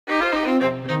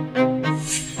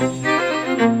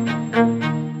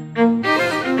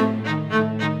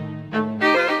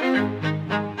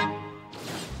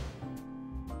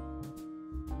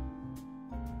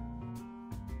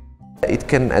It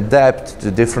can adapt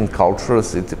to different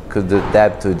cultures, it could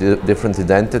adapt to different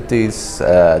identities,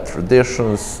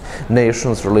 traditions,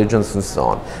 nations, religions and so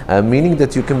on. Meaning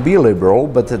that you can be liberal,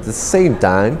 but at the same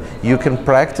time you can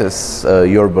practice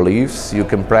your beliefs, you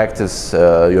can practice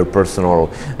your personal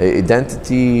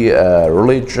identity,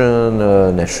 religion,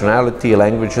 nationality,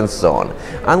 language and so on.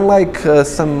 Unlike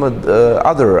some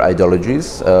other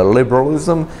ideologies,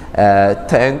 liberalism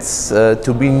tends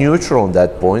to be neutral on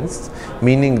that point,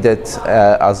 meaning that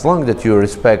as long as you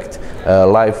respect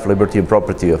life, liberty and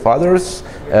property of others,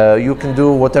 you can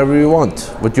do whatever you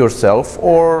want with yourself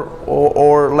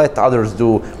or let others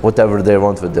do whatever they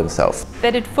want with themselves.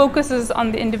 That it focuses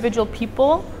on the individual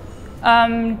people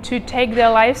to take their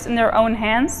lives in their own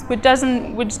hands, which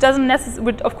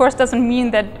of course doesn't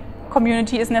mean that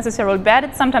community is necessarily bad.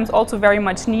 It's sometimes also very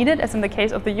much needed, as in the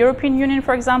case of the European Union,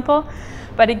 for example.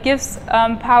 But it gives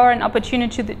power and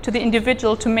opportunity to the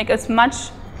individual to make as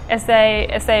much as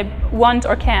they want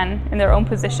or can in their own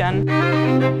position.